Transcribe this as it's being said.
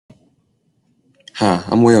Hi,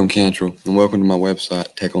 I'm William Cantrell, and welcome to my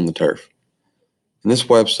website, Tech on the Turf. In this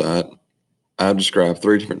website, I've described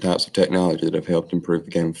three different types of technology that have helped improve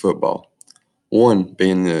the game of football. One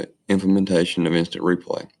being the implementation of instant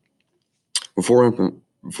replay. Before instant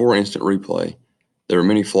replay, there were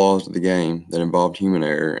many flaws to the game that involved human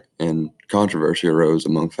error, and controversy arose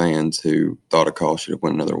among fans who thought a call should have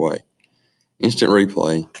went another way. Instant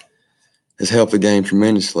replay has helped the game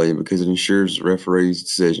tremendously because it ensures the referee's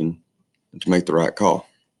decision to make the right call.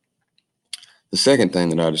 The second thing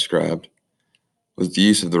that I described was the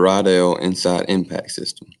use of the Rydell Insight Impact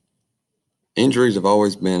System. Injuries have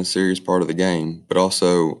always been a serious part of the game, but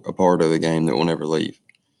also a part of the game that will never leave.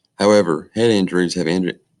 However, head injuries have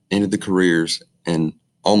ended the careers and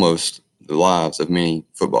almost the lives of many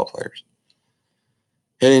football players.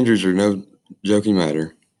 Head injuries are no joking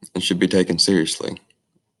matter and should be taken seriously.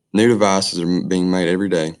 New devices are being made every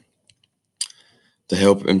day to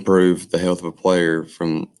help improve the health of a player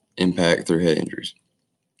from impact through head injuries.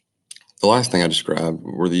 The last thing I described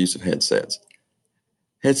were the use of headsets.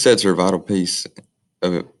 Headsets are a vital piece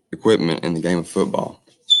of equipment in the game of football.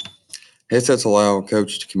 Headsets allow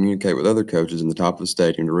coaches to communicate with other coaches in the top of the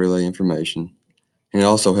stadium to relay information, and it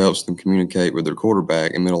also helps them communicate with their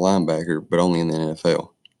quarterback and middle linebacker, but only in the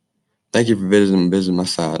NFL. Thank you for visiting my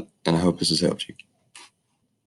site, and I hope this has helped you.